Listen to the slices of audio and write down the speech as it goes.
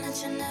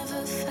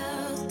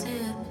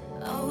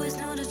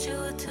that you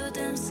were too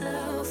damn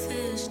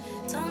selfish.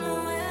 Don't know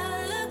why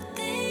I looked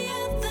the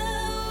other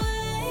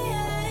way.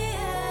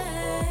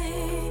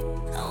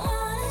 I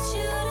wanted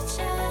you to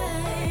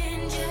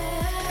change,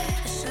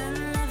 yeah. I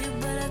shouldn't love you,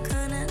 but I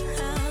couldn't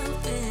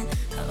help it.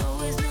 I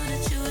always knew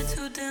that you were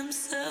too damn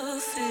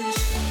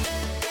selfish.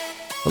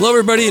 Hello,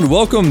 everybody, and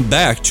welcome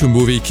back to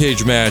Movie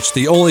Cage Match,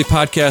 the only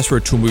podcast where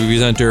two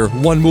movies enter,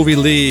 one movie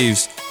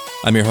leaves.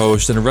 I'm your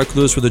host and a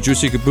recluse with a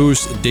juicy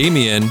caboose,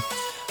 Damien.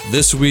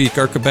 This week,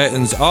 our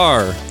combatants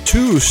are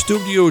two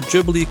Studio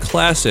Ghibli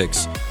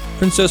classics,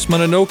 Princess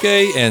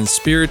Mononoke and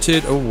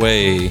Spirited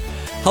Away.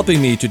 Helping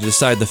me to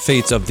decide the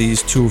fates of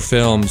these two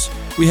films,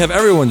 we have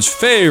everyone's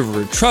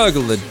favorite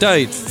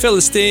troglodyte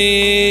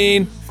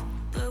Philistine,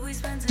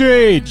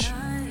 Stage.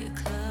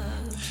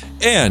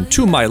 And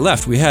to my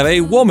left, we have a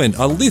woman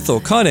of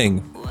lethal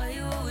cunning.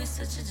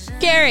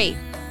 Gary.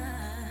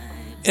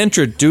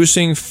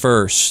 Introducing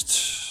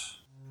first.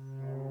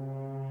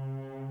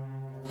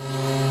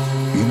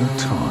 In a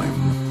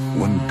time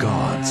when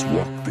gods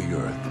walk the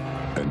earth,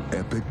 an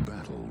epic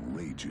battle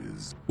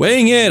rages.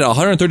 Weighing in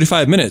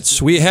 135 minutes,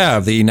 we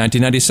have the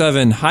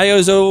 1997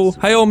 Hayao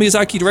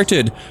Miyazaki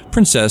directed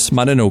Princess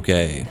Mononoke.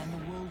 When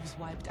the wolves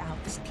wiped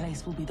out, this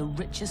place will be the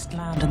richest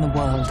land in the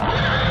world.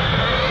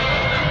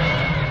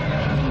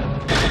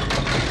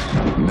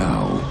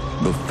 Now,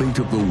 the fate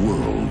of the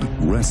world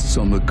rests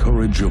on the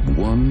courage of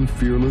one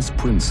fearless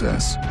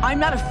princess I'm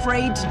not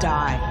afraid to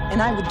die,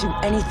 and I would do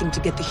anything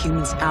to get the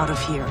humans out of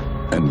here.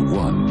 and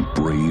one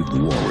brave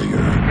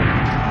warrior.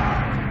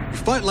 You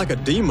fight like a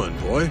demon,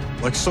 boy.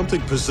 Like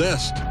something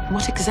possessed.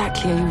 What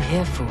exactly are you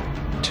here for?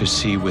 To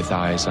see with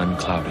eyes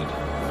unclouded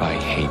by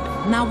hate.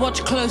 Now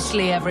watch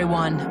closely,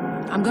 everyone.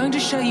 I'm going to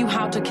show you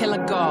how to kill a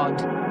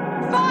god.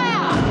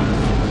 Fire!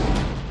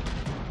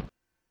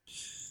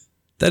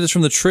 That is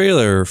from the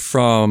trailer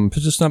from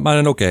Princess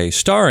Mononoke,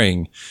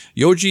 starring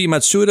Yoji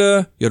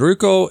Matsuda,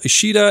 Yoriko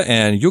Ishida,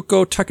 and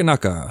Yuko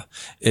Takanaka.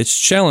 Its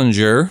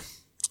challenger,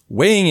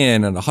 weighing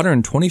in at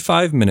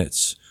 125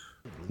 minutes,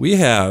 we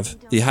have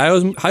the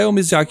Hayao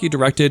Miyazaki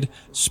directed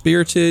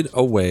Spirited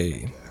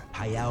Away.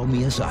 Hayao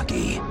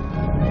Miyazaki.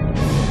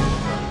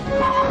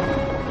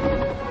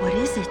 What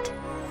is it?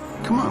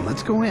 Come on,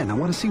 let's go in. I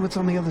want to see what's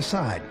on the other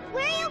side.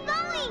 Where are you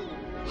going?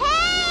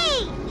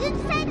 Hey! You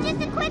said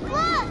just a quick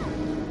look!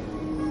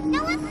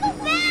 Now let's go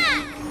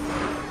back!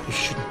 You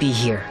shouldn't be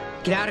here.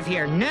 Get out of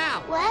here,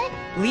 now! What?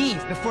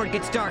 Leave before it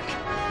gets dark.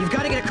 You've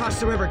got to get across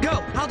the river.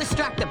 Go! I'll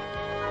distract them.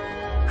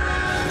 Mommy!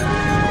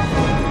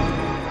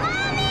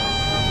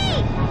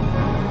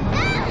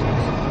 Ah!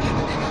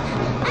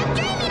 I'm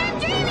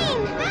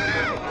dreaming!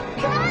 Ah!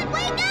 Come on,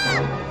 wake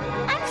up!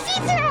 I'm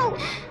see-through!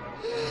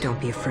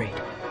 Don't be afraid.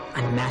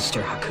 I'm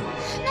Master Haku.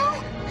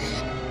 No!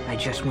 I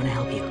just want to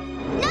help you.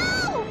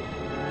 No!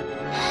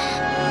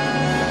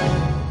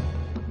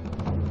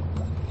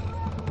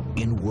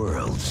 In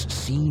worlds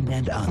seen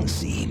and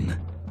unseen,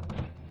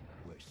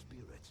 where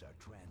spirits are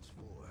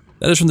transformed.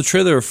 That is from the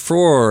trailer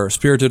for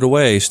Spirited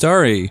Away,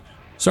 starring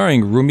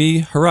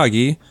Rumi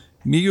Haragi,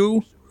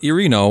 Miyu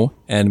Irino,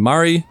 and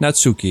Mari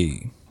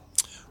Natsuki.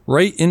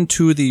 Right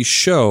into the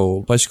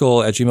show,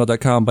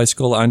 bicycle@gmail.com,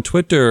 bicycle on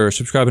Twitter,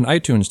 subscribe on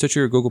iTunes,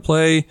 Stitcher, Google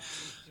Play,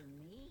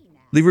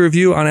 leave a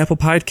review on Apple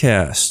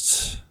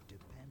Podcasts.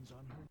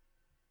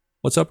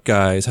 What's up,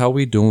 guys? How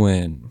we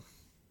doing?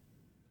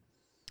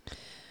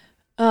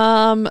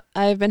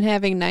 I've been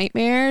having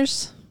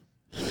nightmares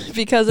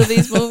because of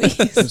these movies.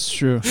 That's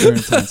true. Very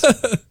intense.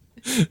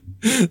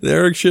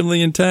 They're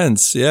extremely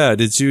intense. Yeah.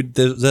 Is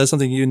that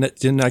something you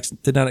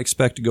did not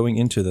expect going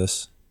into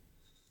this?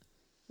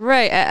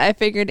 Right. I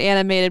figured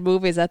animated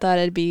movies, I thought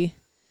it'd be,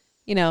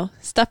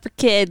 stuff for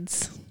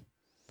kids.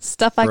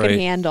 Stuff I can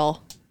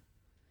handle.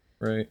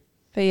 Right.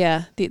 But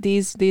yeah,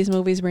 these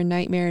movies were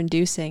nightmare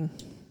inducing.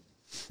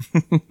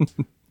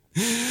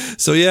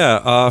 So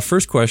yeah,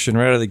 first question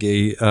right out of the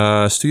gate.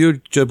 Studio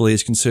Ghibli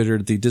is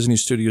considered the Disney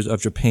Studios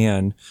of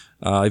Japan.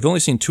 I've only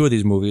seen two of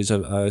these movies.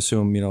 I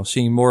assume,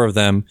 seeing more of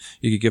them,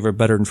 you could give a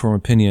better informed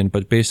opinion.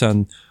 But based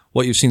on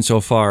what you've seen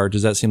so far,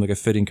 does that seem like a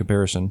fitting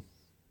comparison?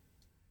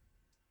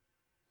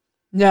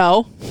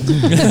 No.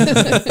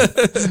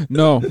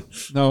 No.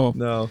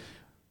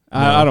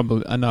 I don't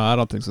believe. No, I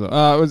don't think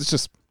so. It's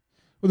just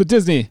with the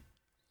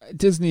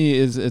Disney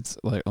is its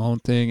like own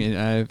thing,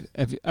 and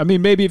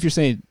maybe if you're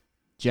saying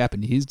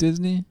Japanese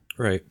Disney,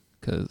 right?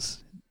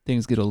 Because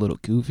things get a little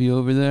goofy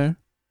over there.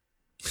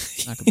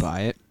 I could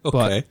buy it.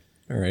 Okay,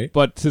 all right.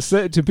 But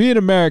to be an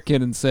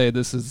American and say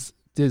this is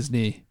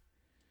Disney,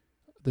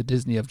 the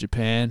Disney of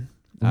Japan,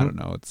 I don't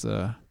know. It's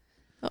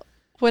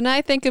When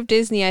I think of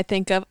Disney, I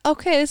think of,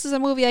 okay, this is a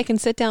movie I can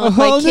sit down with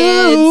my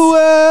kids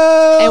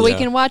and we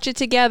can watch it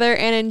together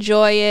and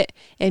enjoy it.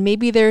 And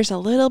maybe there's a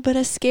little bit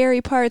of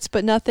scary parts,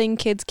 but nothing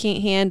kids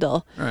can't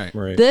handle.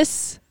 Right.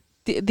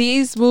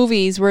 These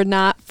movies were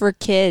not for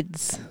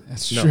kids.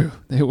 That's true.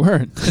 They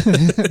weren't.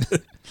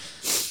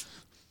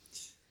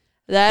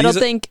 I don't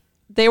think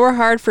they were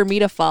hard for me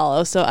to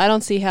follow, so I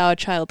don't see how a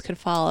child could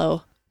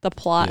follow the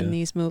plot in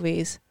these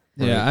movies.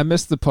 Yeah, I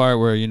missed the part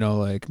where,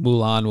 like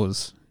Mulan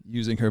was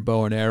using her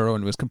bow and arrow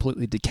and was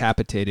completely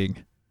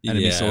decapitating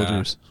enemy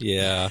soldiers.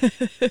 Yeah.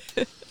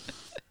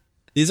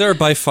 These are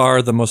by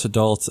far the most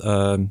adult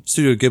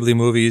Studio Ghibli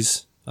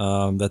movies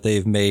that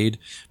they've made,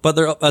 but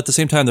they're at the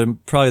same time they're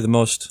probably the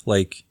most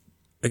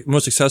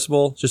most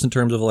accessible, just in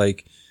terms of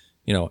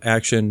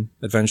action,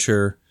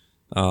 adventure.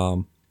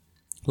 A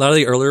lot of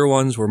the earlier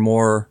ones were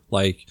more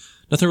like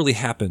nothing really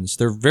happens.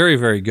 They're very,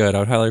 very good. I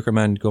would highly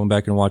recommend going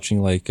back and watching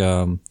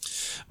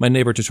My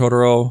Neighbor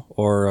Totoro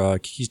or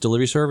Kiki's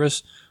Delivery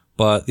Service.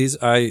 But these,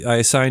 I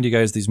assigned you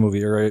guys these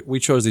movies, or we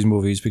chose these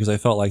movies because I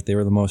felt like they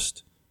were the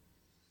most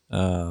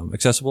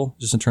accessible,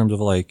 just in terms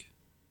of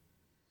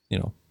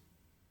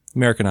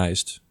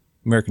Americanized,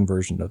 American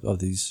version of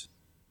these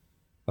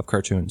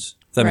cartoons.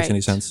 If that makes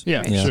any sense.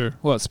 Yeah, sure.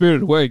 Well,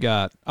 Spirited Away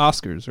got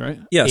Oscars, right?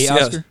 Yes.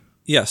 Oscar?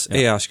 Yes.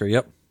 A Oscar.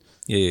 Yep.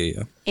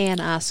 Yeah. An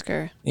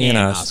Oscar. An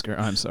Oscar.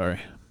 I'm sorry.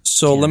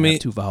 So let me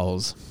 2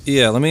 vowels.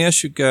 Yeah, let me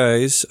ask you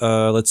guys.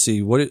 Let's see.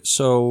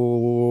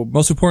 So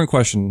most important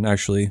question,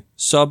 actually.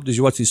 Did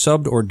you watch these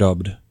subbed or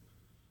dubbed?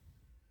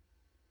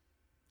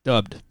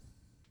 Dubbed.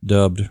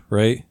 Dubbed,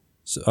 right?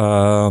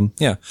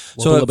 Yeah.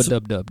 So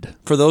dubbed.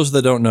 For those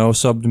that don't know,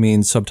 subbed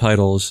means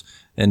subtitles,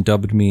 and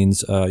dubbed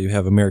means you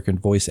have American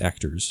voice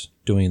actors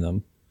doing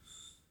them.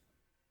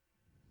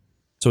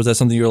 So is that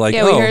something you were like?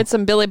 Yeah, we heard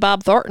some Billy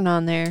Bob Thornton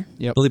on there.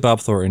 Yep. Billy Bob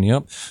Thornton.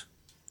 Yep.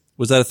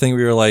 Was that a thing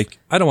where you were like,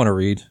 I don't want to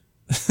read,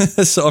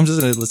 so I'm just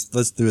gonna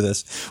let's do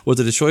this? Was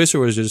it a choice,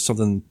 or was it just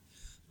something?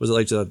 Was it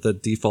like the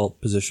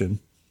default position?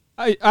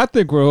 I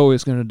think we're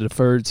always going to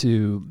defer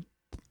to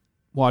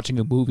watching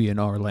a movie in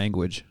our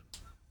language.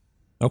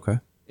 Okay.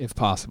 If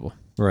possible.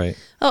 Right.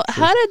 Oh,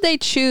 how did they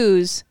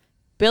choose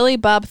Billy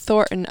Bob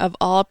Thornton of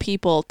all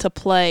people to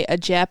play a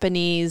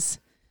Japanese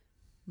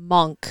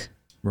monk?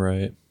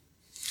 Right.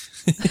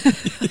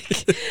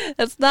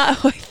 That's not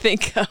who I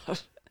think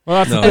of.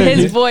 Well,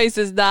 his voice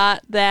is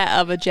not that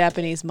of a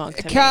Japanese monk.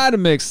 It kind of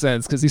makes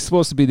sense because he's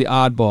supposed to be the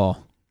oddball,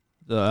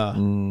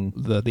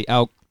 the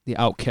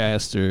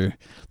outcast, or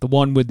the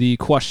one with the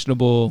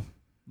questionable.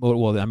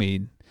 Well, I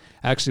mean,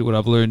 actually, what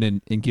I've learned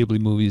in Ghibli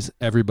movies,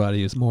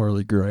 everybody is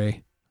morally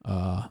gray.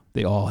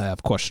 They all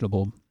have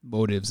questionable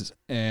motives,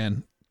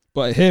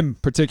 but him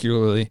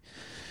particularly,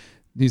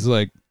 he's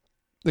like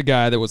the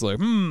guy that was like,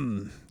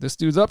 this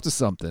dude's up to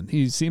something.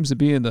 He seems to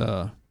be in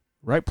the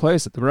right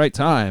place at the right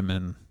time,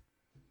 and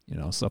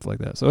stuff like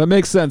that. So it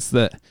makes sense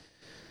that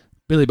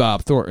Billy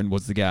Bob Thornton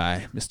was the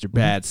guy, Mr.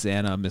 Bad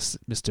Santa,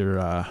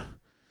 Mr.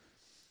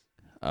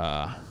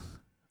 I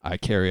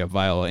carry a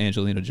vial of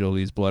Angelina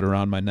Jolie's blood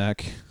around my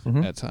neck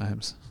at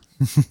times.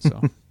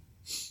 So.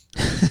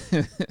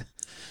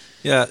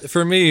 Yeah,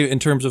 for me, in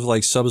terms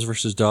of subs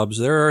versus dubs,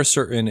 there are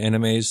certain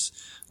animes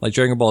like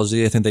Dragon Ball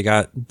Z. I think they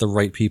got the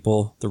right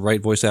people, the right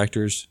voice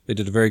actors. They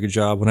did a very good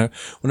job. When I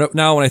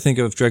think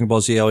of Dragon Ball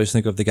Z, I always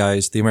think of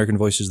the American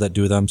voices that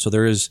do them. So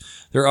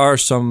there are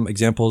some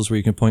examples where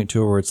you can point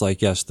to where it's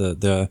like, yes,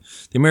 the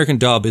American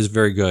dub is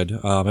very good.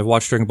 I've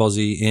watched Dragon Ball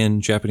Z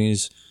in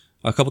Japanese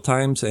a couple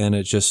times, and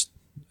it's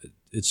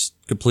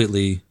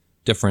completely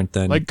different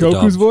than like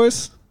Goku's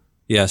voice.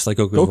 Yes, like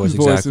Goku's voice.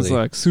 Exactly. Voice is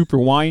like super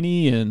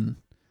whiny, and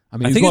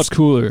he's much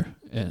cooler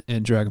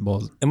in Dragon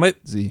Ball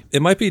Z.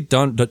 It might be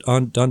done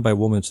by a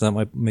woman, so that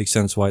might make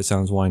sense why it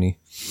sounds whiny.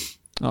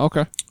 Oh,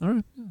 okay, all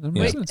right, that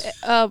makes sense.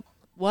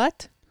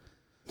 What?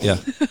 Yeah.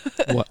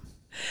 What?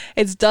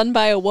 It's done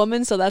by a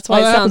woman, so that's why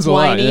it sounds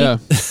whiny. Yeah.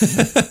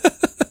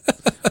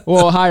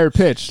 Well, higher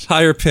pitched.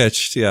 Higher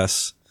pitched,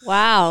 yes.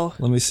 Wow.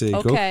 Let me see.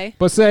 Okay.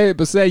 But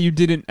say you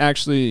didn't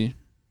actually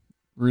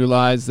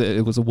realize that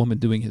it was a woman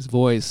doing his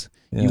voice.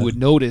 Yeah. You would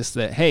notice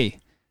that, hey,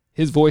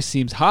 his voice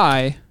seems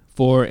high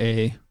for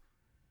a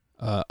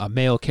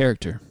male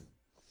character.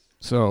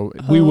 So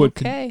we would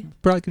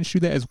probably construe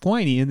that as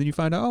whiny, and then you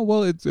find out, oh,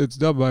 well, it's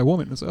dubbed by a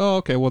woman. It's, oh,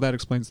 okay, well, that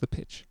explains the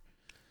pitch.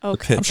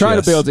 Okay. I'm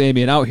trying to bail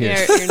Damien out here.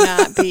 You're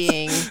not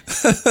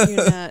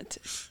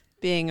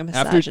being a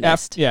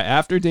misogynist.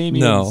 After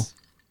Damien,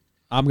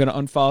 I'm going to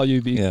unfollow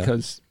you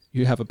because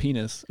you have a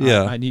penis.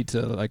 Yeah. I need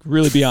to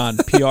really be on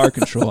PR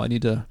control. I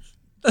need to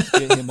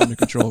get him under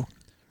control.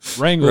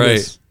 Wrangle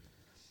this.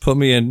 Put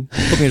me in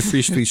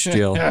free speech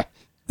jail.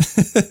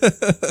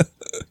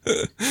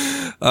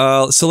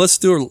 So let's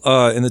do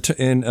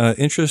in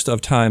interest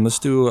of time. Let's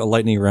do a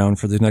lightning round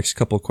for the next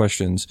couple of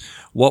questions.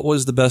 What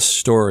was the best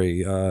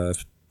story,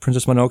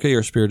 Princess Mononoke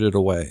or Spirited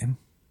Away?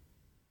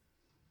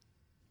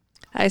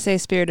 I say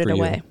Spirited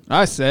Away.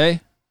 I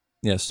say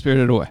yes,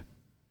 Spirited Away.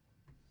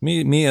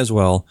 Me as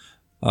well.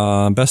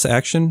 Best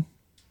action?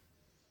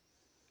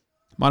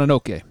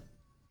 Mononoke.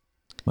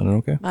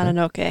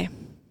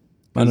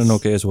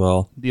 Mononoke as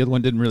well. The other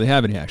one didn't really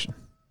have any action.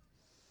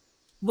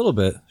 A little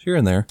bit here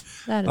and there.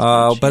 That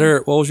is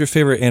better. What was your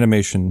favorite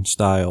animation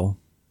style?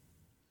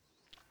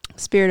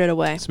 Spirited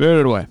Away.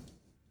 Spirited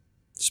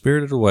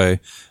Away.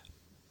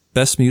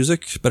 Best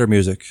music? Better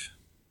music?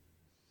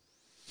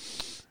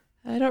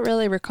 I don't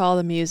really recall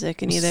the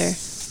music in either.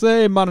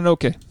 Say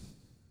Mononoke.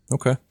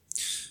 Okay.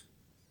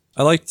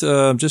 I liked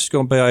just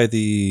going by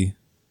the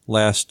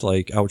last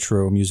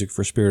outro music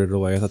for Spirited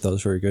Away. I thought that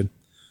was very good.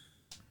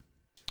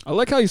 I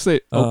like how you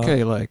say,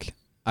 okay, like,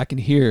 I can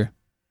hear,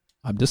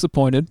 I'm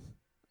disappointed.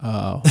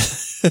 We'll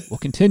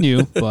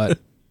continue, but...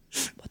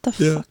 What the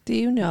fuck do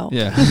you know?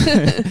 Yeah.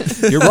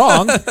 You're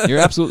wrong. You're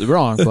absolutely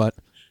wrong, but...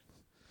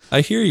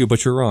 I hear you,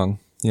 but you're wrong.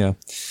 Yeah.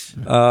 Next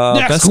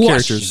Best question.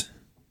 characters.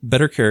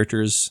 Better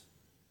characters.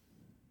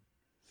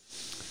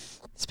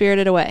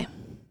 Spirited Away.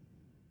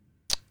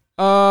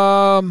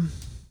 Mononoke.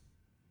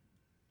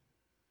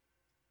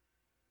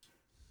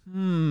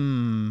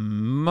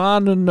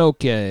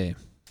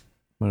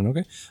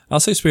 Mononoke? I'll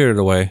say Spirited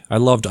Away. I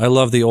love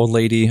the old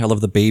lady. I love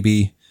the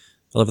baby.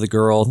 I love the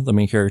girl, the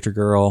main character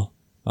girl.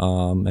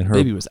 And her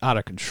Baby was out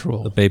of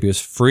control. The baby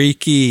was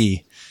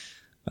freaky.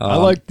 I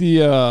like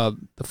the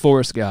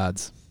forest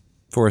gods.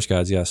 Forest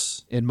gods,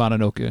 yes. In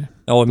Mononoke.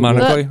 Oh, in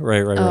Mononoke?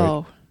 Right.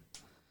 Oh.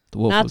 The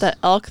wolf Not was, the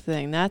elk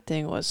thing. That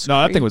thing was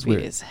No, that thing was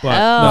creepy weird. as But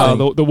hell.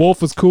 no, the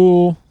wolf was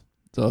cool.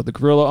 The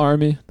gorilla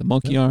army, the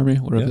monkey army,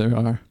 whatever they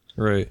are.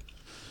 Right.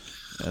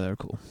 Yeah, they're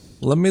cool.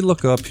 Let me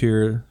look up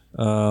here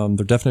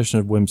the definition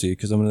of whimsy,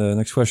 because the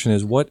next question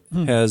is, what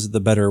has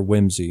the better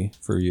whimsy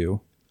for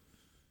you?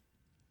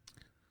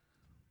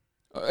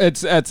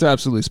 It's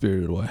absolutely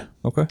Spirited Away.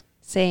 Okay.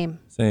 Same,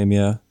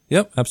 yeah.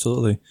 Yep,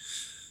 absolutely.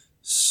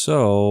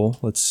 So,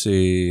 let's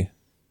see.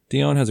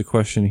 Dion has a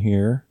question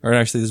here. Or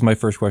actually, this is my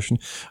first question.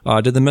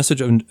 Did the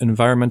message of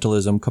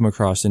environmentalism come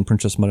across in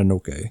Princess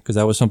Mononoke? Because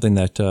that was something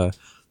that the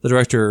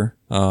director,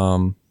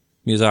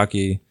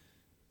 Miyazaki,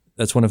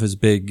 that's one of his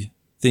big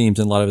themes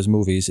in a lot of his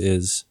movies,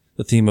 is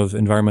the theme of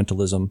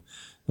environmentalism.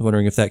 I'm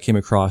wondering if that came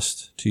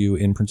across to you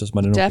in Princess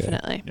Mononoke.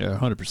 definitely. Yeah,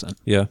 100%.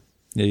 Yeah.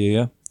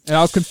 And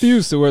I was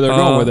confused to where they're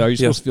going with it. Are you yeah.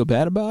 supposed to feel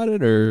bad about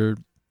it, or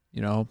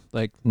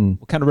like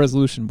what kind of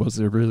resolution was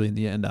there really in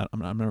the end? I'm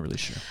not really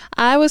sure.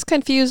 I was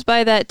confused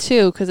by that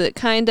too, because it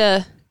kind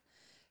of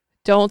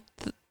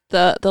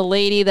the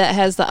lady that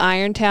has the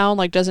Iron Town,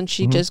 like, doesn't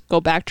she just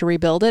go back to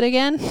rebuild it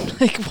again?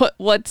 Like,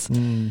 what's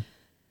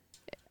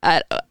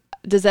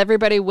does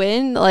everybody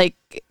win? Like,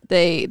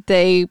 they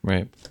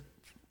right.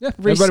 Yeah,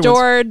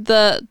 restored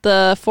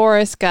the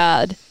forest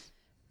god,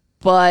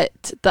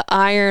 but the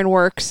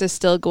ironworks is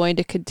still going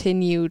to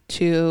continue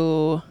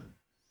to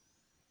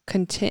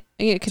operate,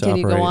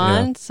 go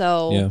on. yeah.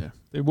 So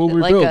they will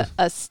rebuild. Like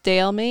a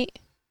stalemate.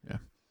 Yeah.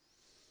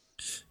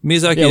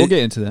 Miyazaki. Yeah, we'll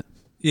get into that.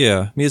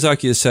 Yeah,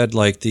 Miyazaki has said,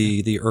 like,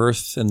 the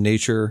earth and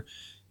nature,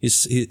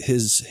 his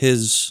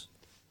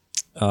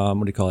what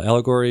do you call it,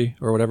 allegory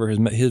or whatever.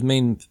 His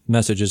main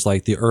message is,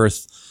 like, the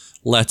earth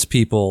lets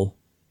people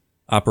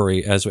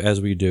operate as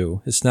we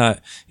do. It's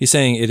not, he's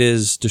saying it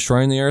is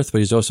destroying the earth, but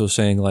he's also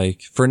saying,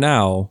 like, for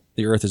now,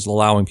 the earth is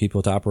allowing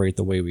people to operate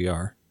the way we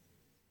are.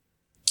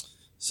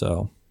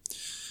 So,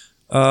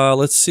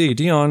 let's see,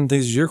 Dion,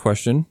 this is your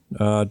question.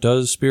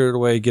 Does Spirited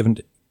Away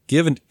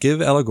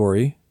give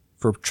allegory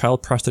for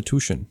child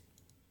prostitution?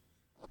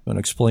 Want to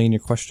explain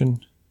your question?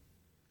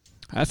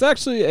 That's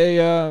actually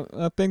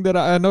a thing that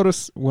I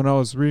noticed when I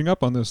was reading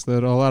up on this,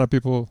 that a lot of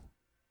people,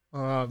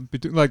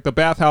 between, like, the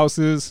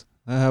bathhouses,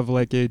 have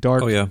like a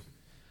dark. Oh yeah.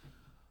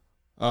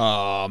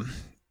 I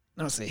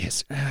don't say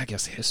history. I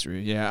guess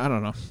history. Yeah, I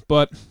don't know,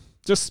 but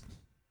just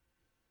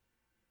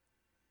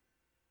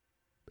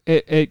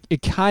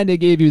it kind of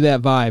gave you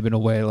that vibe in a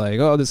way, like,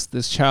 oh,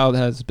 this child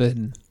has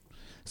been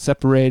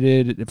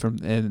separated from,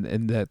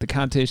 and that the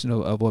connotation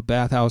of what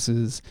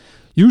bathhouses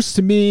used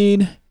to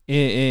mean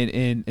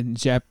in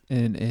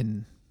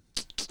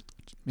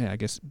I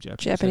guess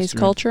Japanese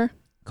culture.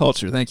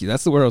 Culture. Thank you.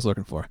 That's the word I was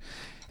looking for.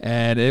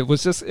 And it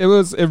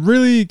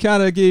really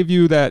kind of gave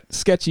you that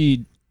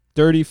sketchy,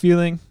 dirty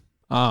feeling.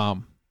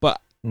 But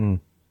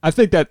I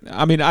think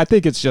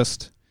it's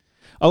just,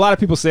 a lot of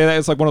people say that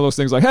it's like one of those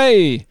things like,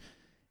 hey,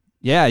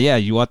 yeah,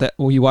 you watch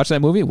that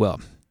movie? Well,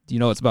 do you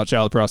know it's about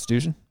child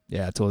prostitution?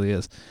 Yeah, it totally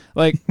is.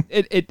 Like,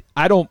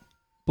 I don't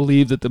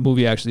believe that the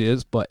movie actually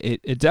is, but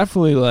it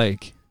definitely,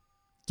 like,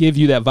 give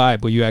you that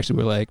vibe where you actually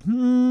were like,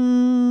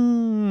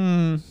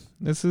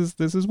 this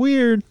is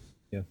weird.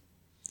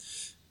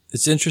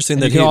 It's interesting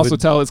and that you can also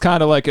tell it's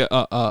kind of like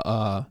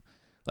a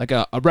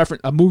reference,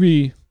 a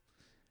movie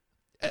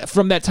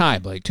from that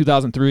time, like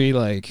 2003.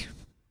 Like,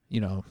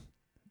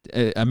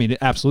 I mean, it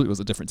absolutely was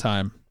a different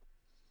time,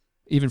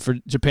 even for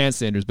Japan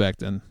standards back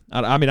then.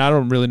 I mean, I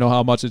don't really know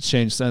how much it's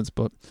changed since,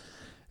 but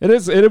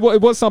it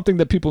was something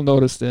that people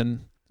noticed.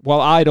 And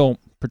while I don't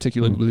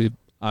particularly believe,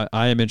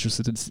 I am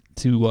interested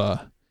to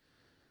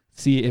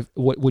see if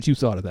what you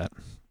thought of that.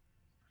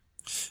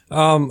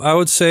 I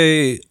would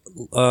say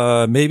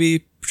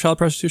maybe child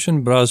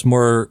prostitution, but I was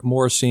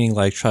more seeing,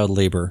 like, child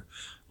labor,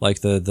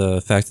 like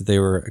the fact that they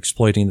were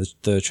exploiting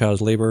the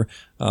child's labor.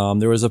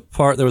 There was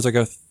like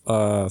a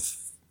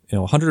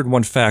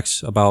 101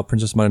 facts about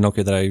Princess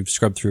Mononoke that I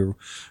scrubbed through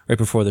right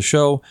before the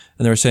show,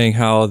 and they were saying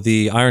how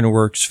the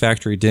ironworks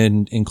factory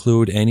didn't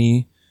include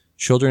any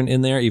children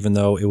in there, even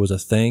though it was a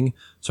thing.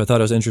 So I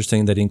thought it was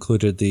interesting that he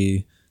included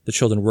the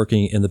children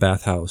working in the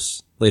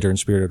bathhouse later in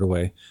Spirited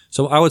Away.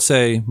 So I would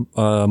say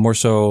more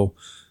so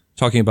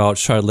talking about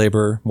child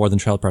labor more than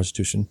child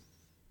prostitution.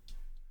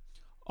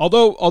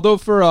 Although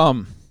for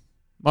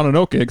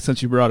Mononoke,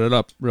 since you brought it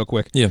up real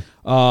quick. Yeah.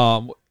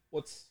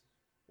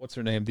 What's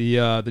her name?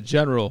 The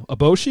general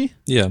Aboshi.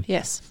 Yeah.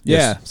 Yes.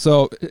 Yeah.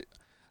 So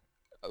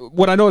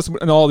what I noticed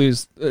in all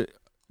these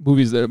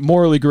movies, they're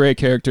morally gray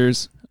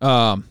characters.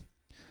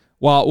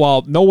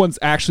 While no one's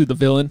actually the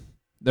villain,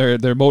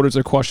 their motives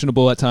are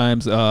questionable at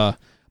times.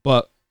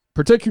 But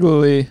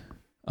particularly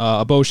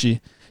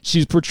Aboshi,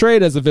 she's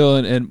portrayed as a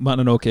villain in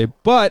Mononoke,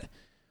 but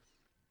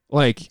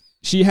like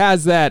she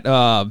has that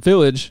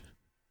village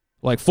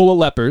like full of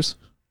lepers,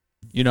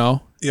 you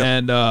know,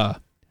 and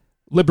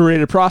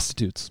liberated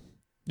prostitutes,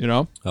 you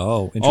know.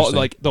 Oh,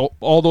 interesting.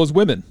 All those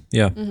women.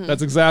 Yeah. Mm-hmm.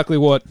 That's exactly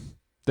what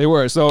they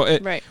were. So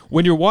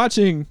when you're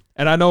watching,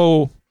 and I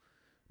know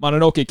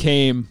Mononoke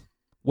came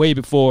way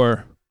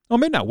before,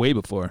 maybe not way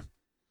before,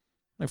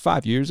 like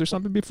 5 years or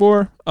something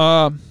before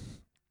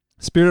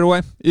Spirited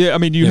Away. Yeah, I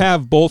mean, you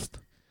have both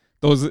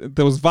those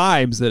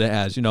vibes that it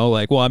has, you know,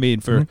 like, well, I mean,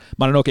 for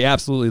Mononoke,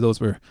 absolutely, those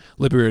were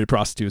liberated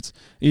prostitutes.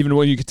 Even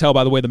when you could tell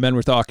by the way the men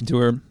were talking to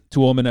her,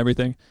 to them and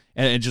everything,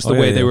 and just the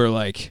way they were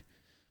like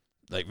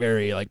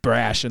very like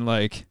brash and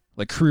like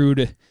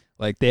crude,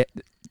 like they're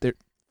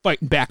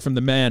fighting back from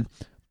the man.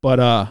 But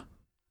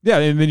yeah,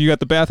 and then you got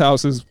the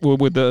bathhouses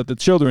with the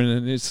children,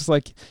 and it's just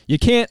like you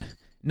can't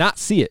not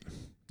see it,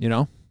 you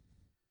know.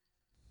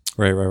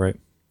 Right.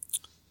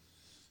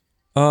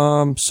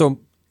 So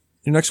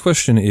your next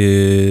question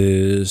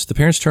is: the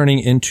parents turning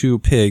into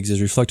pigs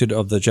is reflected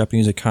of the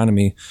Japanese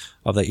economy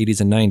of the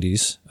 80s and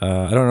 90s.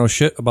 I don't know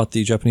shit about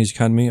the Japanese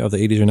economy of the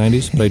 80s or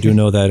 90s, but I do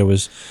know that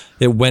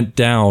it went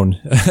down.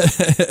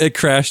 It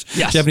crashed.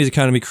 Yes. Japanese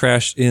economy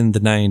crashed in the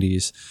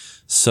 90s.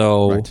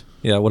 So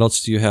yeah, what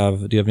else do you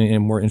have? Do you have any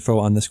more info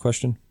on this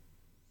question?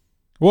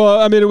 Well,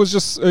 I mean, it was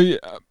just I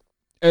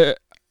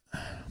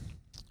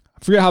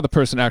forget how the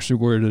person actually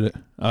worded it,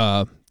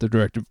 the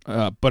director,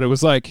 but it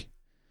was like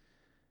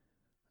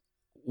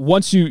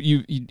once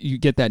you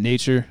get that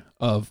nature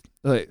of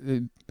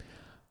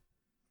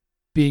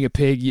being a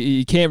pig,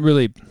 you can't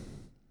really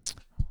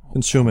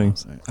consuming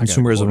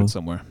consumerism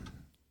somewhere.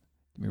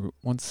 Give me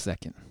 1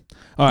 second.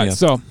 All right,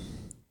 so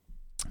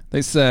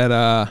they said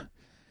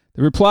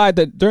they replied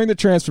that during the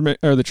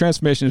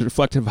transformation is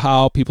reflective of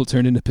how people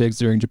turned into pigs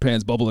during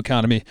Japan's bubble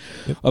economy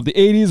of the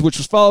 80s, which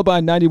was followed by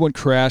a 91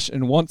 crash.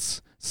 And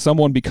once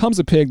someone becomes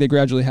a pig, they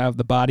gradually have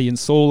the body and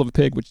soul of a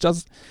pig, which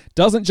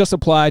doesn't just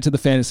apply to the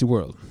fantasy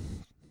world.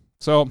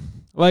 So,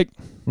 like,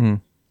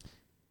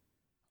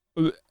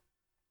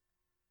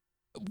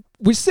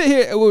 we sit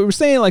here, we're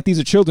saying like these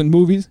are children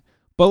movies,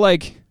 but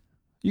like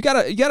you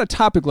got a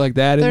topic like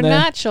that in there. They're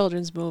not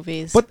children's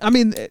movies. But I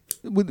mean,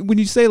 when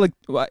you say like,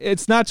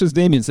 it's not just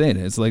Damien saying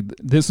it. It's like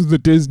this is the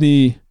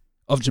Disney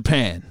of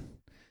Japan,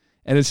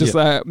 and it's just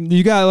like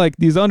you got like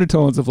these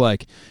undertones of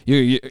like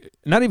you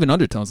not even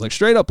undertones, like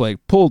straight up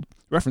like pulled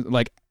reference,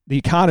 like the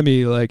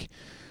economy, like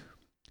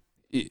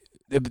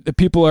the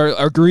people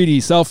are greedy,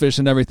 selfish,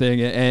 and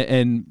everything,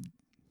 and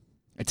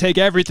take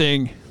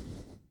everything,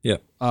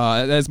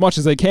 as much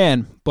as they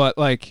can. But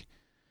like,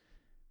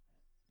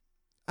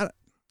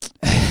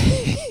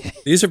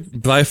 these are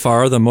by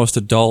far the most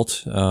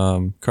adult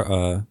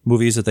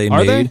movies that they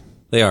made. They?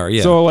 They are,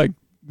 yeah. So like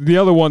the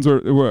other ones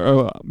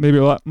were maybe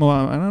a lot more.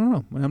 I don't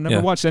know. I've never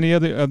watched any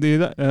of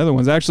the other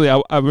ones. Actually,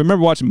 I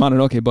remember watching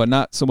Mononoke, but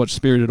not so much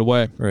Spirited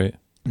Away. Right.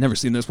 Never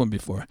seen this one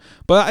before.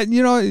 But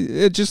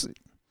it just.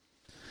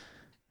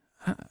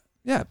 I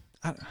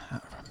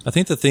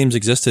think the themes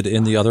existed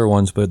in the other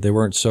ones, but they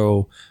weren't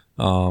so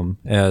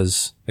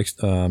as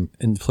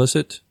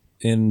implicit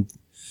in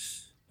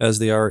as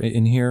they are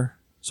in here.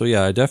 So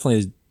yeah, I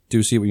definitely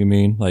do see what you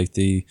mean. Like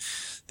the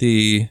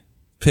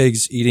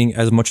pigs eating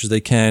as much as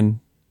they can.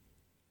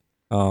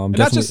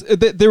 Not just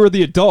they were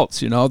the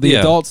adults, you know. The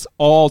adults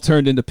all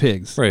turned into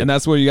pigs, right? And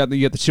that's where you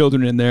get the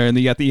children in there, and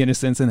you got the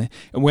innocence, and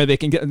where they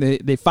can get, and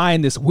they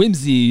find this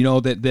whimsy, you know,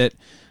 that's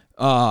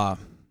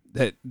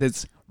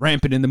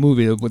rampant in the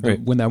movie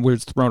when that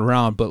word's thrown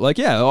around. But like,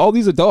 yeah, all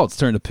these adults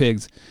turn to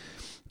pigs,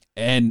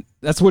 and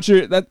that's what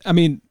I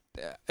mean,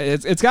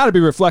 it's got to be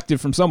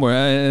reflected from somewhere,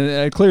 and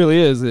it clearly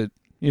is. It,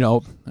 you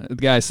know, the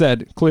guy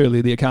said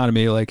clearly the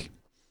economy, like,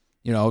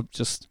 you know,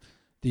 just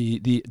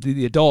the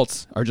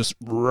adults are just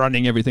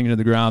running everything into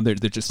the ground. They're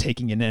just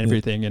taking in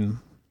everything. And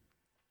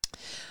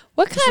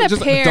what kind of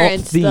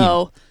parents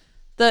though?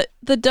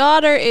 The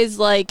daughter is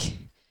like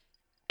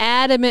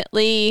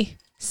adamantly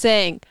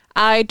saying,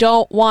 I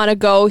don't want to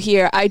go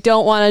here. I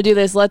don't want to do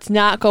this. Let's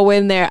not go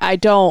in there. I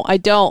don't.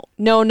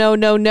 No.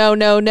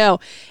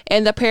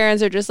 And the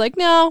parents are just like,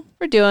 no,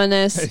 we're doing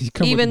this.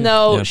 Even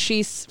though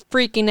she's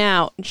freaking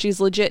out and she's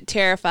legit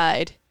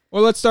terrified.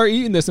 Well, let's start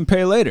eating this and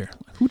pay later.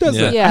 Who does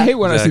that? Yeah. I hate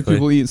when I see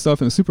people eating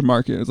stuff in the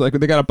supermarket. It's like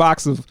they got a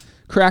box of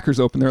crackers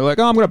open. They're like,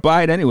 oh, I'm going to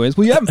buy it anyways.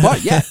 Well, you haven't bought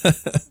it yet.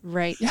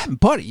 Right. You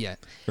haven't bought it yet.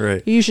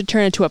 Right. You should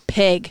turn into a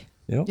pig.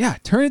 Yep. Yeah,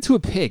 turn into a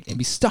pig and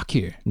be stuck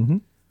here. Mm-hmm.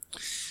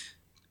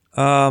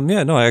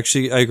 Yeah, no, I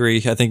agree.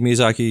 I think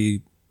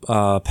Miyazaki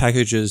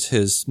packages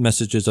his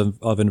messages of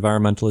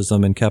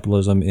environmentalism and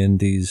capitalism in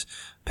these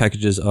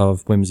packages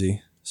of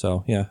whimsy.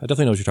 So, yeah, I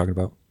definitely know what you're talking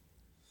about.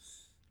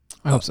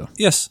 I hope so.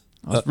 Yes.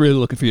 I was really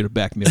looking for you to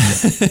back me up.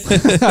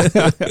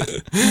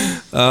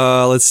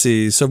 Let's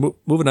see. So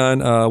moving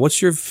on.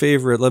 What's your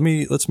favorite?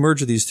 Let's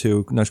merge these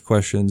two next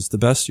questions.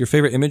 Your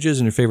favorite images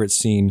and your favorite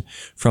scene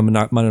from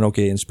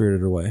Mononoke and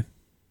Spirited Away.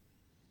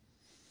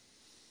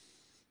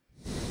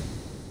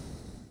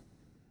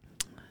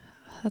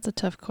 That's a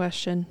tough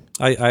question.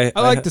 I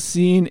like the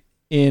scene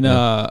in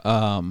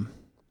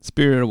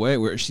Spirited Away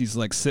where she's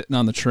like sitting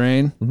on the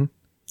train. Mm-hmm.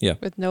 Yeah.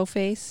 With no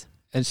face.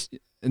 And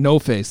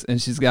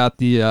and she's got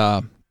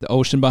the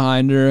ocean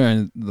behind her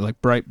and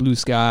like bright blue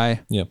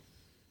sky. Yeah.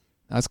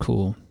 That's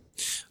cool.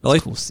 A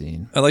cool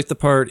scene. I like the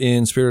part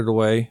in Spirited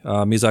Away.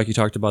 Miyazaki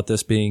talked about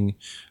this being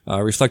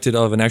reflected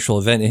of an actual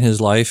event in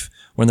his life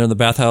when they're in the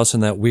bathhouse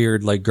and that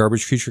weird like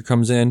garbage creature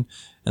comes in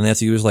and they have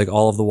to use like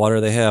all of the water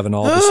they have and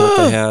all of the soap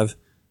they have.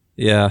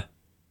 Yeah.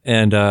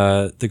 And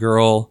the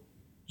girl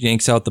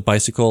yanks out the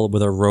bicycle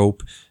with a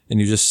rope and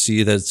you just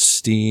see that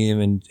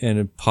steam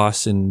and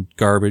pus and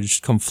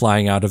garbage come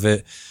flying out of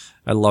it.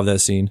 I love that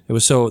scene. There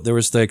was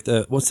like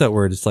what's that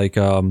word? It's like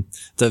the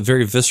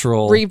very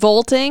visceral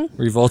revolting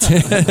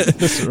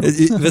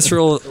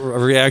visceral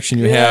reaction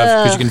you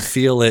have because you can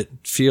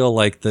feel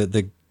like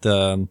the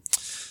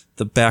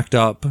backed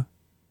up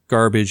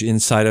garbage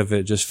inside of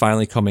it just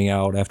finally coming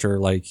out after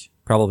like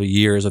probably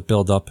years of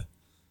build up.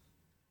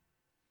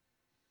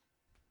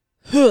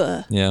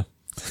 Yeah.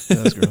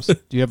 That's gross. Do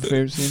you have a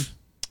favorite scene?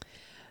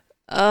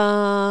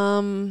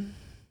 I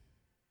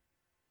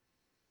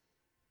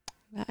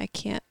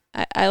can't.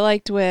 I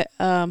liked what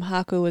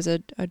Haku was a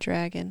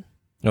dragon.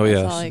 Oh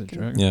yeah, that's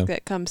all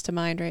that comes to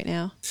mind right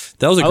now.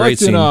 That was a great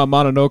scene. In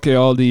Mononoke,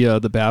 all the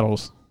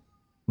battles.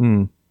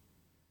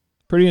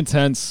 Pretty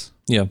intense.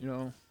 Yeah.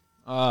 You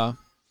know,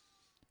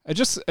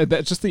 just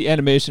the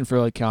animation for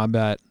like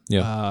combat.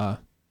 Yeah.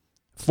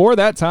 For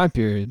that time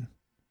period,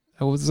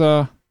 it was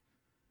I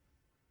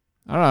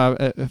don't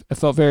know. It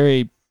felt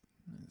very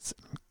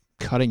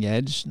cutting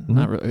edge.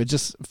 Not really. It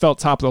just felt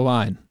top of the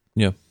line.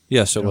 Yeah.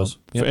 Yes, it was.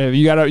 Yep.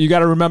 You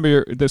gotta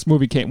remember when this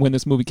movie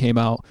came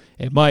out.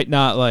 It might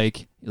not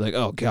like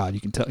oh god, you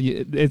can tell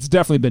it's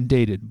definitely been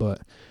dated, but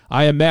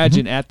I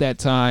imagine at that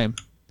time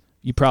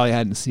you probably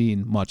hadn't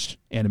seen much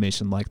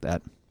animation like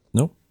that.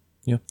 Nope.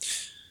 Yeah.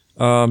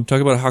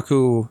 Talking about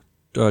Haku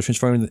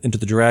transforming into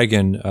the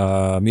dragon,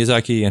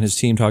 Miyazaki and his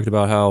team talked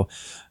about how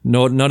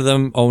none of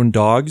them own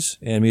dogs,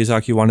 and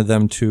Miyazaki wanted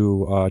them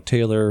to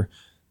tailor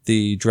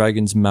the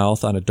dragon's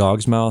mouth on a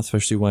dog's mouth,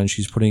 especially when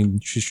she's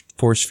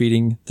force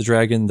feeding the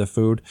dragon the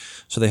food.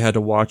 So they had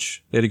to go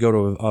to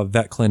a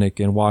vet clinic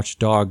and watch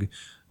dog's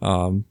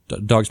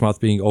mouth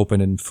being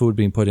open and food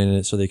being put in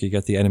it so they could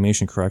get the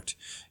animation correct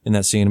in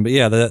that scene. But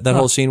yeah, that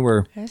whole scene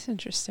where that's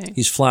interesting.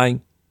 He's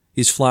flying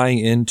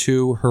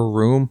into her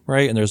room,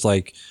 right? And there's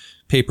like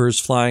papers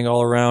flying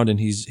all around and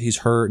he's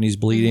hurt and he's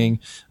bleeding.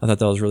 I thought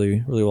that was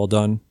really, really well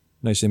done.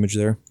 Nice image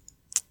there.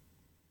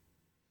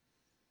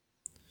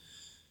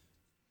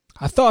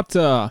 I thought,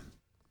 what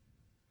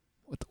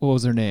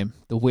was her name?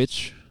 The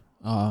witch,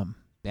 Baba.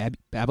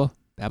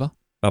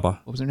 What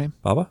was her name?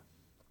 Baba.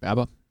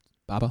 Baba.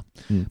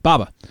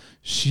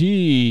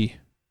 She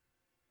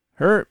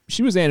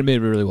was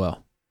animated really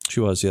well. She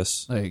was,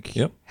 yes.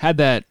 Had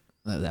that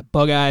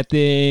bug eye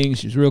thing.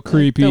 She was real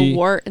creepy. The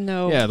wart in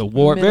the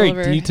wart, very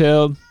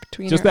detailed.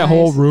 Just that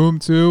whole room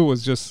too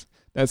was just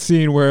that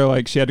scene where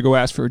like she had to go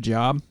ask for a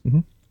job.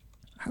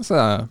 That's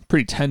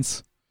pretty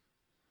tense.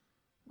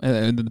 And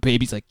then the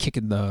baby's like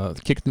kicking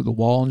through the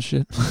wall and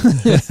shit.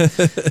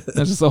 That's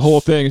just the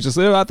whole thing. It's just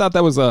I thought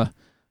that was I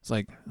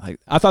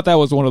thought that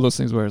was one of those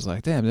things where it's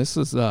like, damn, there's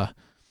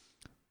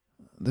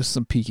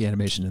some peak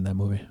animation in that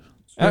movie.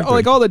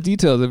 Like all the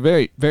details are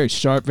very, very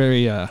sharp,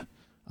 very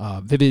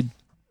vivid.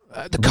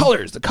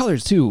 The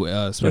colors too,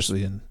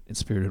 especially in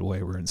Spirited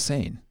Away, were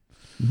insane.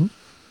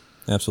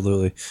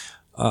 Absolutely.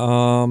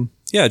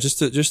 Yeah,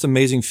 just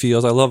amazing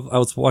feels. I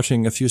was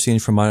watching a few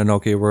scenes from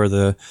Mononoke where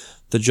the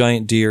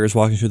giant deer is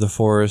walking through the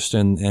forest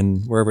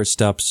and wherever it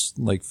steps,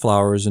 like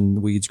flowers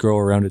and weeds grow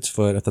around its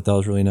foot. I thought that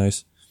was really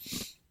nice.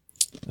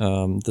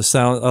 The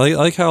sound, I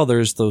like how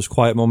there's those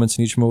quiet moments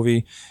in each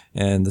movie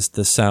and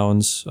the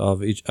sounds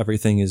of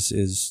everything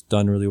is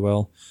done really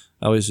well.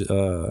 I always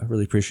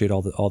really appreciate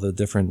all the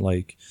different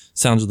like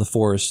sounds of the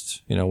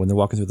forest. You know, when they're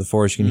walking through the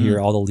forest, you can hear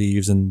all the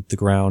leaves and the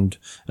ground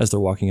as they're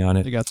walking on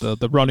it. They got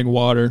the running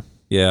water.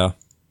 Yeah.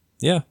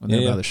 When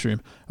they're by the stream.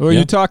 Well,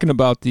 you're talking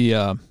about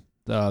the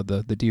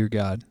deer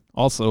god.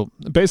 Also,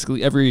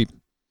 basically every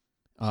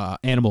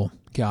animal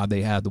god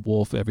they had, the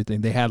wolf,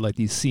 everything. They had like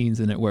these scenes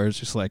in it where it's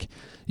just like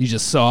you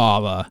just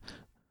saw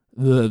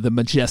the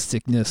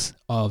majesticness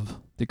of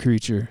the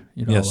creature.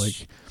 You know,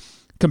 like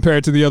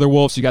compared to the other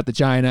wolves, you got the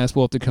giant ass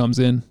wolf that comes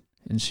in,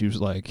 and she was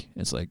like,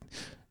 it's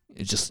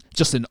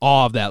just in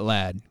awe of that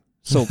lad.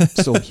 So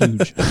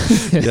huge.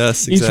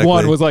 Yes, exactly. Each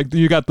one was like,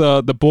 you got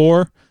the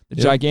boar, the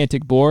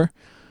gigantic boar.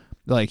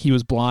 Like he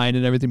was blind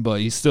and everything,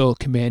 but he still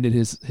commanded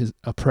his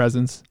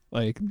presence.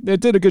 Like they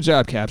did a good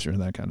job capturing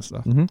that kind of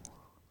stuff.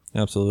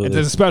 Absolutely, and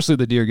especially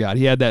the deer god.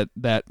 He had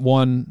that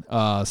one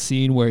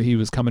scene where he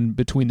was coming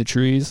between the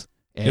trees,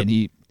 and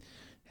he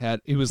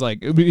he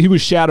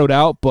was shadowed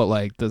out, but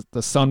like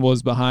the sun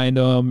was behind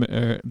him,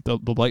 or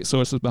the light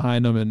source was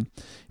behind him, and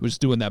he was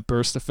doing that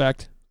burst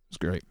effect. It was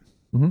great.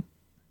 Mm-hmm.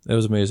 That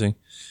was amazing.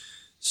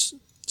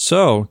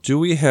 So, do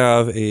we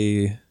have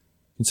a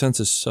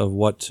consensus of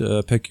what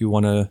pick you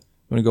want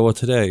to go with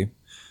today?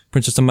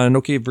 Princess of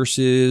Mononoke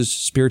versus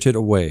Spirited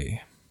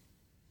Away.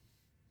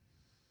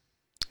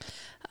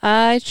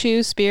 I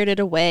choose Spirited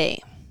Away.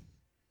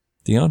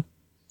 Dion?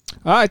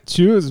 I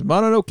choose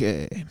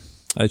Mononoke.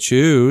 I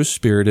choose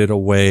Spirited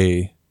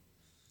Away.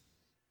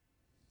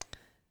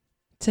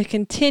 To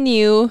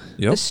continue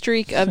the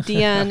streak of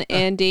Dion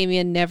and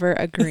Damien never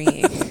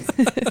agreeing.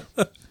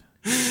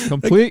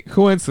 Complete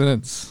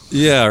coincidence.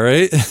 Yeah,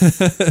 right?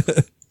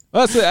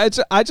 But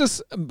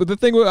the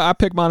thing I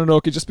picked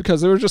Mononoke just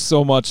because there was just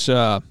so much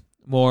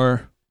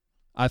more,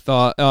 I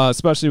thought,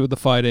 especially with the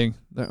fighting,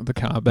 the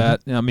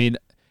combat. Mm-hmm. I mean,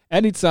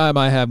 anytime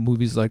I have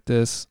movies like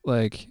this,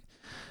 like,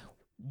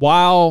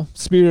 while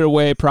Spirited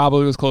Away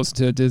probably was closer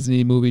to a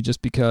Disney movie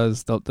just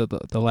because the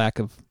lack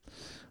of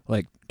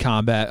like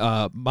combat,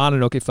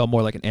 Mononoke felt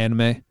more like an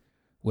anime,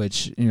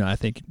 which I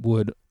think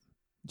would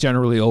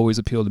generally always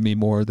appeal to me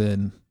more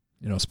than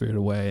Spirited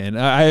Away. And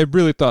I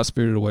really thought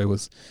Spirited Away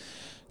was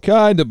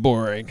kind of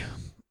boring.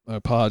 I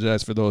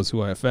apologize for those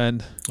who I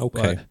offend.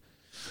 Okay.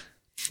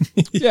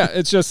 Yeah,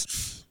 it's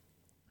just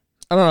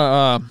I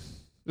don't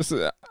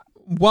know.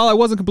 While I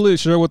wasn't completely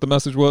sure what the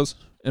message was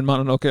in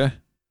Mononoke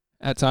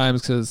at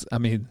times, because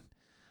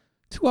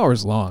 2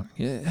 hours long.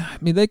 Yeah,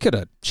 they could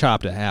have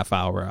chopped a half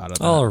hour out of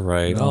that. All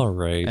right.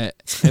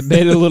 And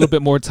made it a little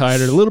bit more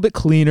tighter, a little bit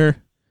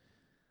cleaner.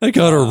 I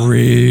gotta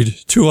read.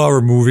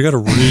 2-hour movie. Gotta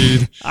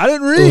read. I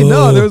didn't read.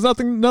 No, there was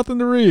nothing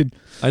to read.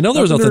 I know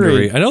there was nothing to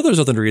read. I know there's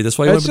nothing to read. That's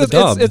why you went with the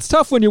dub. It's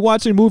tough when you're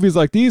watching movies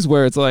like these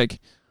where it's like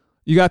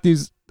you got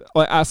these,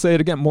 like I say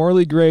it again,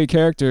 morally gray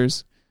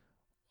characters.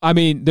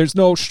 There's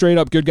no straight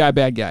up good guy,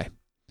 bad guy.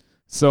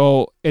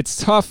 So it's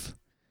tough.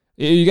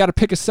 You got to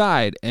pick a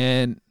side,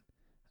 and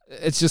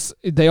it's just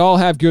they all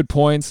have good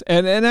points.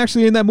 And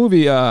actually in that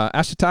movie,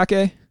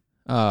 Ashitake,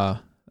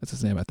 that's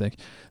his name, I think.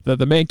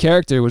 The main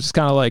character was just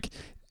kind of like,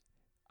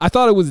 I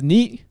thought it was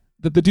neat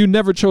that the dude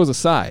never chose a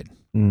side.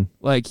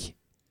 Like,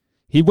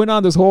 he went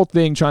on this whole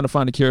thing trying to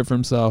find a cure for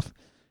himself,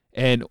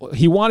 and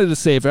he wanted to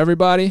save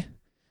everybody,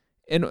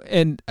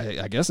 and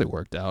I guess it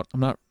worked out. I'm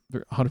not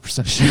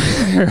 100%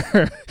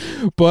 sure,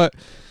 but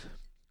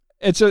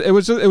it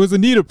was a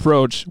neat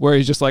approach where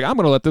he's just like, I'm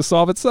going to let this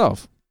solve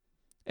itself.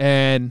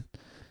 And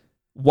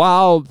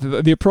while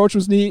the approach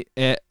was neat,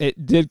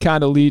 it did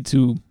kind of lead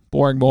to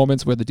boring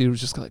moments where the dude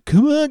was just like,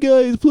 "Come on,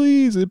 guys,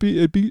 please! It'd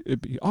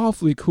be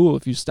awfully cool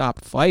if you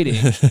stopped fighting."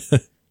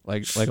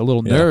 like a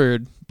little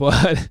nerd,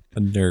 but a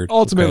nerd.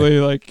 Ultimately,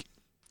 like,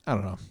 I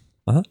don't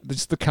know,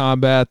 just the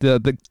combat,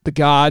 the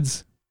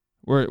gods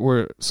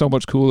were so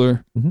much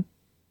cooler.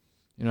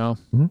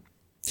 Mm-hmm.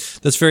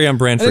 That's very on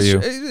brand for you.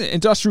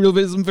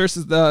 Industrialism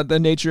versus the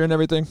nature and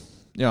everything.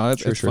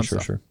 It's fun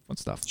stuff. Fun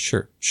stuff.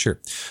 Sure.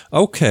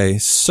 Okay,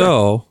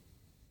 so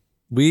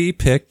we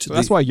picked. So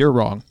that's why you're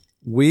wrong.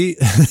 Me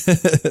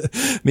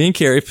and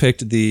Carrie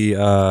picked the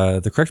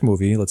correct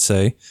movie. Let's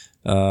say,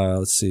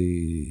 let's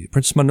see,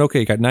 Princess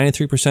Mononoke got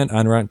 93%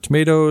 on Rotten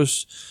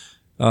Tomatoes.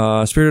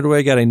 Spirited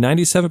Away got a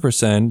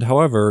 97%.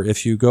 However,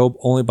 if you go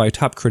only by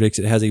top critics,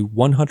 it has a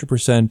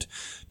 100%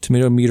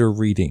 tomato meter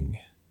reading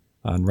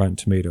on Rotten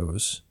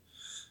Tomatoes.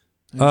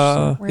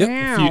 Wow.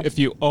 If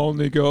you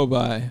only go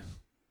by,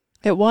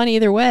 it won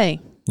either way.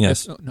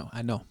 Yes. No,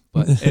 I know,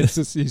 but it's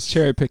just he's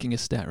cherry picking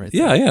his stat right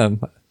there. Yeah.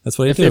 That's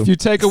what I do. If you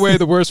take away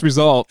the worst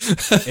result,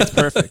 it's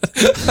perfect.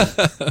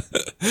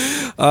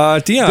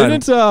 Dion.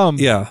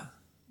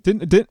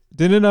 Didn't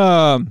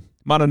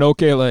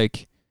Mononoke,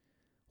 like,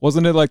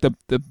 wasn't it like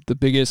the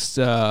biggest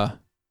draw?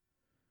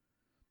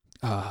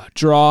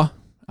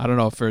 I don't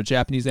know, for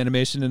Japanese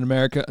animation in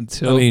America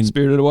until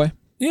Spirited Away.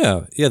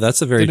 Yeah,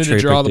 that's a very didn't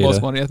it draw the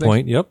most money, I think?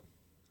 Point. Yep.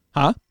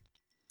 Huh?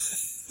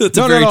 That's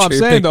no. I'm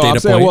saying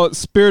well,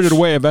 Spirited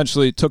Away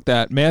eventually took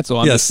that mantle.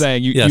 I'm just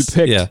saying you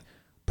picked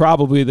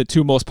probably the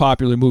two most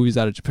popular movies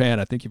out of Japan.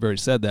 I think you've already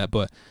said that,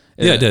 but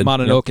I did.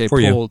 Mononoke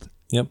pulled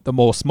the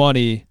most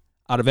money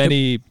out of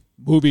any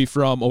movie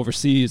from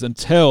overseas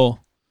until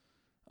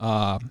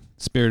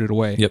Spirited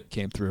Away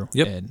came through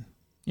and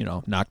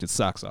knocked its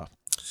socks off.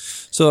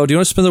 So, do you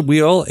want to spin the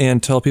wheel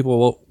and tell people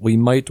what we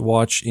might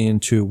watch in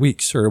 2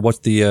 weeks, or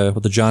what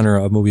the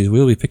genre of movies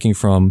we'll be picking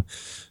from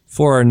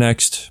for our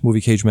next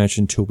movie cage match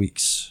in 2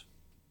 weeks?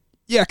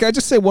 Yeah, can I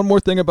just say one more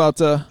thing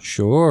about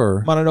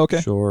Sure.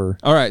 Mononoke? Sure.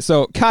 All right,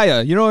 so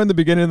Kaya, in the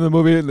beginning of the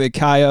movie,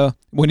 Kaya,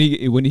 when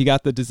he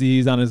got the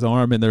disease on his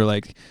arm, and they're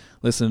like,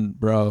 "Listen,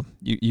 bro,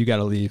 you got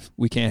to leave.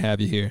 We can't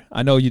have you here.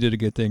 I know you did a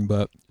good thing,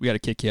 but we got to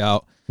kick you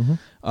out."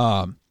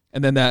 Mm-hmm.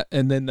 And then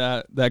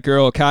that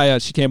girl Kaya,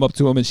 she came up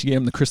to him and she gave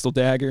him the crystal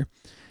dagger,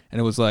 and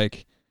it was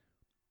like,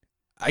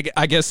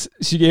 I guess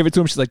she gave it to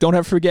him. She's like, "Don't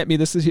ever forget me.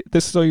 This is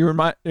so you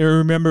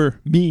remember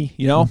me,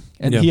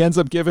 And he ends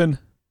up giving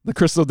the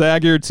crystal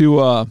dagger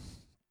to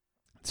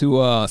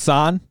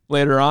San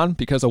later on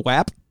because of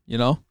WAP,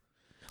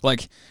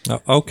 Like,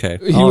 okay,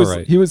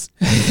 he was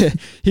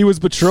he was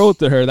betrothed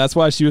to her. That's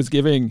why she was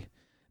giving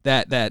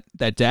that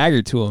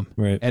dagger to him.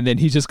 Right. And then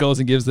he just goes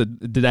and gives the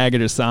dagger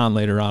to San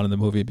later on in the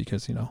movie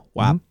because, you know,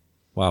 wow.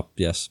 Wow.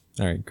 Yes.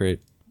 All right. Great.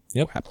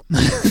 Yep.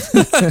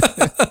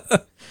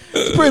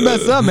 It's pretty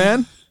messed up,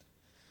 man.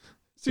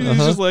 She's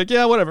just like,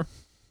 yeah, whatever.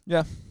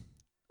 Yeah.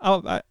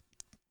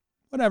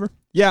 Whatever.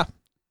 Yeah.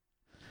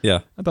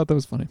 Yeah. I thought that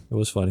was funny. It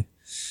was funny.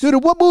 Dude,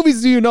 in what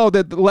movies do you know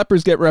that the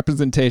lepers get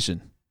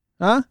representation?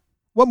 Huh?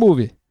 What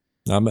movie?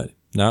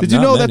 Did you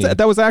know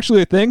that was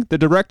actually a thing? The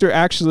director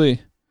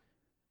actually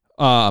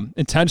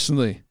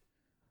intentionally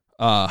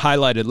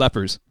highlighted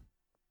lepers.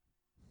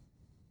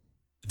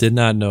 Did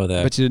not know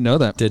that. But you didn't know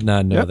that. Did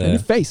not know that. In your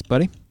face,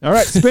 buddy. All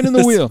right, spinning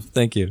the wheel.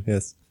 Thank you.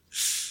 Yes.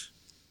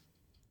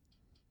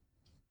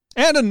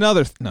 And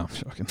another. No, I'm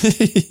joking.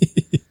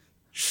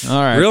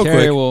 All right, Real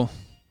Carrie quick. will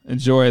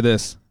enjoy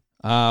this.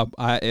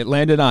 It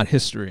landed on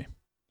history.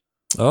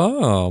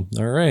 Oh,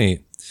 all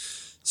right.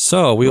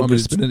 So we will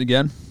spin it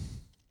again.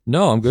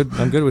 No, I'm good.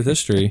 I'm good with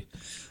history.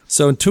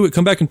 So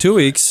come back in 2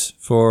 weeks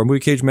for Movie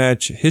Cage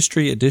Match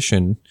History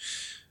Edition.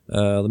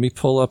 Let me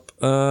pull up.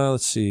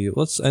 Let's see.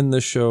 Let's end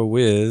the show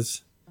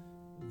with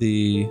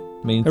the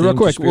main theme. Real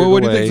quick, Spirited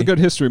what do you Away. think is a good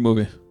history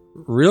movie?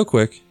 Real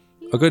quick,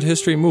 a good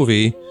history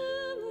movie.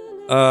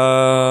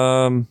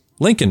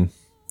 Lincoln.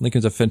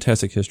 Lincoln's a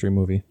fantastic history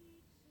movie.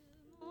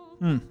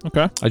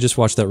 Okay. I just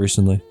watched that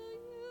recently.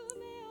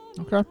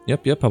 Okay.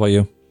 Yep. How about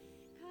you?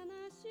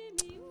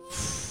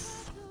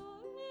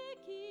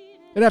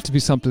 It'd have to be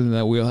something in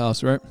that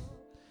wheelhouse, right?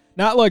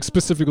 Not like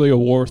specifically a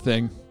war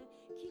thing.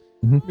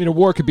 I mean, a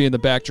war could be in the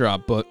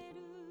backdrop, but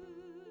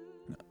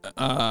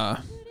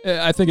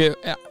I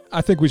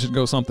think we should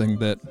go something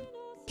that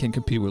can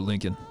compete with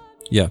Lincoln.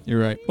 Yeah,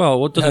 you're right.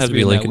 Well, it doesn't have to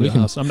be Lincoln.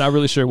 I'm not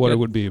really sure what it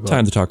would be. But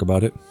time to talk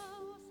about it.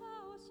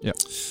 Yeah.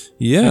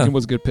 Lincoln Yeah.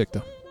 was a good pick,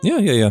 though.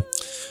 Yeah.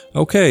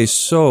 Okay,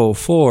 so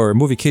for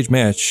Movie Cage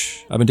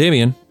Match, I've been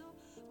Damien.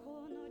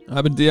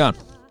 I've been Dion.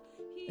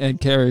 And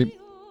Carrie.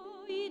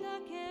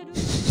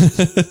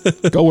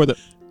 Go with it.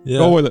 Yeah.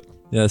 Go with it.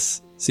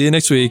 Yes. See you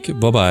next week.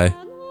 Bye-bye.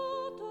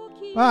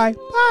 Bye.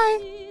 Bye.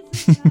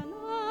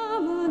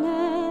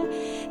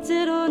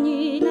 ゼロ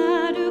に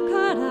なる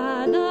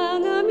体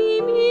が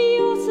耳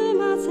を澄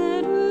ま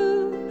せる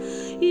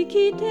生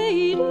きて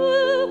いる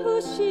不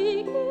思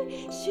議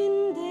死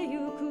んでゆく